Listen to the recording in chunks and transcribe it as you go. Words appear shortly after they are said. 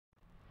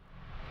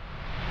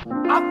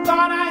I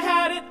thought I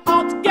had it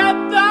all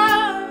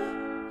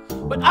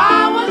together, but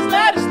I was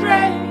led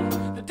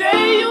astray the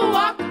day you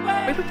walked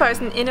away. We propose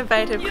an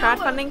innovative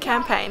crowdfunding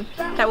campaign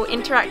that will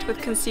interact with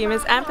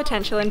consumers and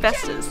potential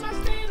investors.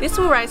 This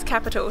will raise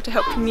capital to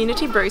help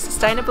Community Brew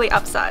sustainably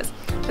upsize,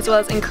 as well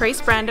as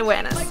increase brand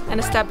awareness and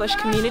establish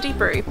Community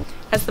Brew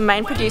as the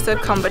main producer of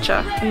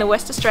kombucha in the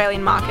West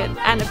Australian market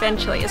and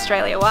eventually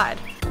Australia-wide.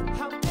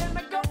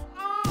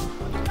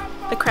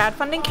 The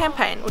crowdfunding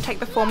campaign will take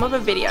the form of a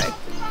video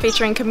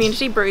featuring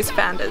Community Brew's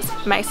founders,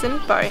 Mason,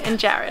 Bo and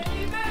Jared,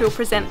 who will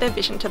present their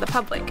vision to the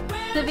public.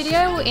 The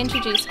video will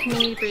introduce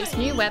Community Brew's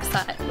new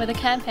website where the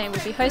campaign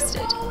will be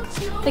hosted.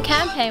 The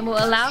campaign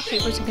will allow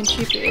people to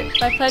contribute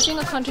by pledging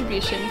a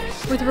contribution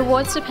with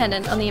rewards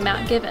dependent on the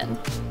amount given.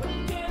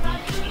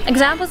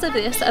 Examples of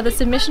this are the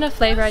submission of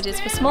flavour ideas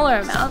for smaller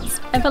amounts,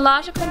 and for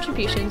larger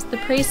contributions, the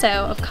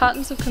pre-sale of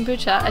cartons of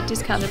kombucha at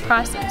discounted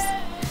prices.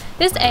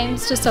 This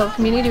aims to solve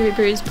Community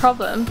Brew's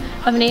problem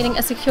of needing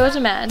a secure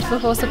demand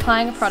before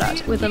supplying a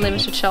product with a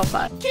limited shelf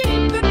life.